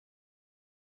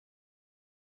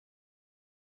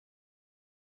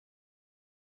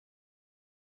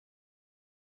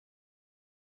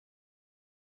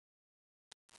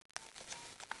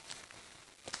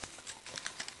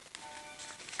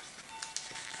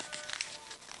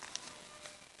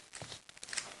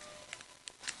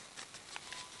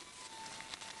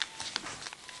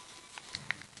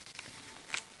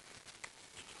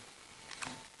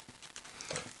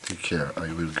care.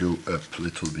 I will go up a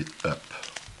little bit up.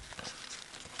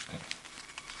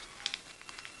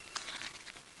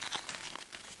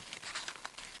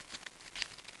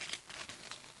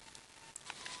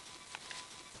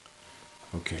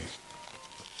 Okay.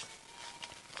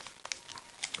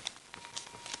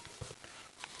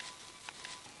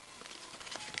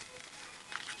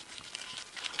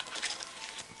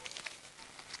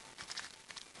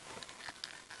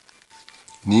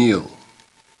 Kneel.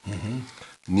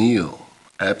 Kneel.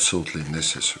 Absolutely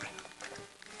necessary.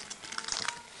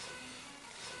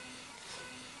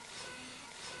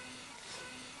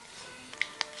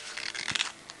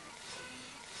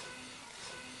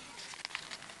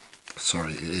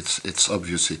 Sorry, it's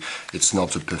obviously it's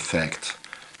not a perfect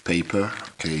paper.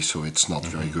 Okay, so it's not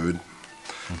very good.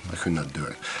 I could not do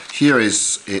it. Here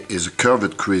is a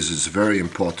curved crease. Is very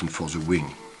important for the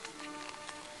wing.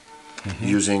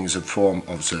 Using the form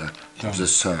of the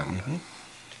sun.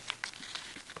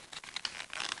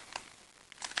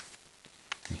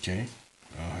 Okay.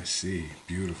 Oh, I see.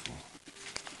 Beautiful.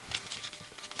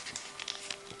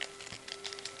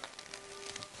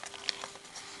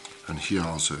 And here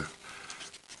are the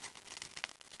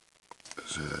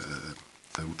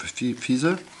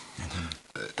feather.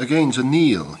 Again, the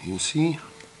kneel, you see?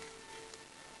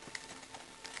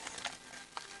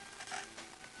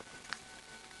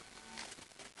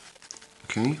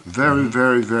 Okay,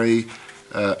 very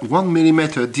 1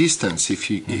 millimeter distance, if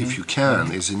you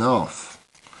can, is enough.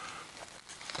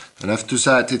 And after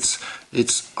that,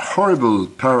 it's horrible.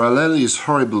 Parallel is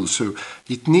horrible, so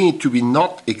it needs to be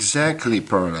not exactly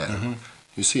parallel.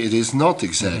 You see, it is not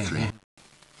exactly.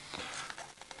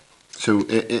 So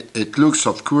it looks,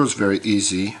 of course, very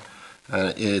easy.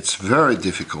 It's very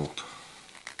difficult.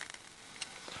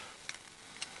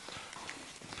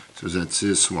 So that's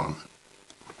this one.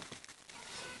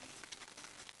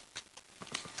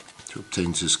 To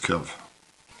obtain this curve.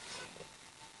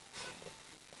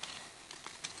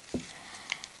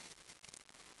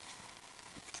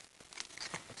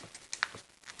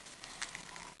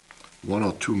 One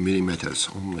or 2 millimeters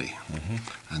only,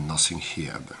 and nothing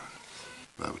here, but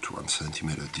about 1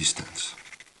 centimeter distance.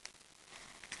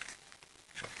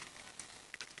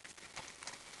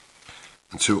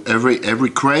 And so every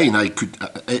crane I could,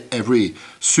 every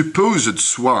supposed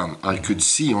swan I could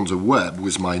see on the web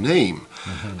with my name,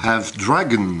 have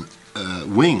dragon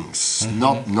wings,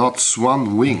 not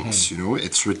swan wings. You know,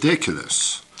 it's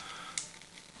ridiculous.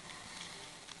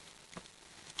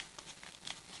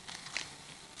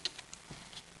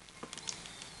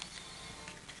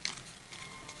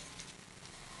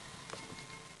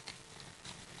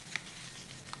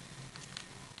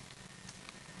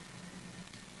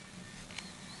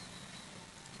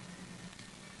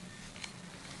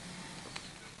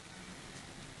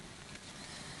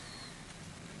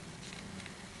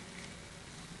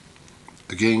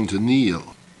 Again, the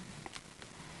kneel.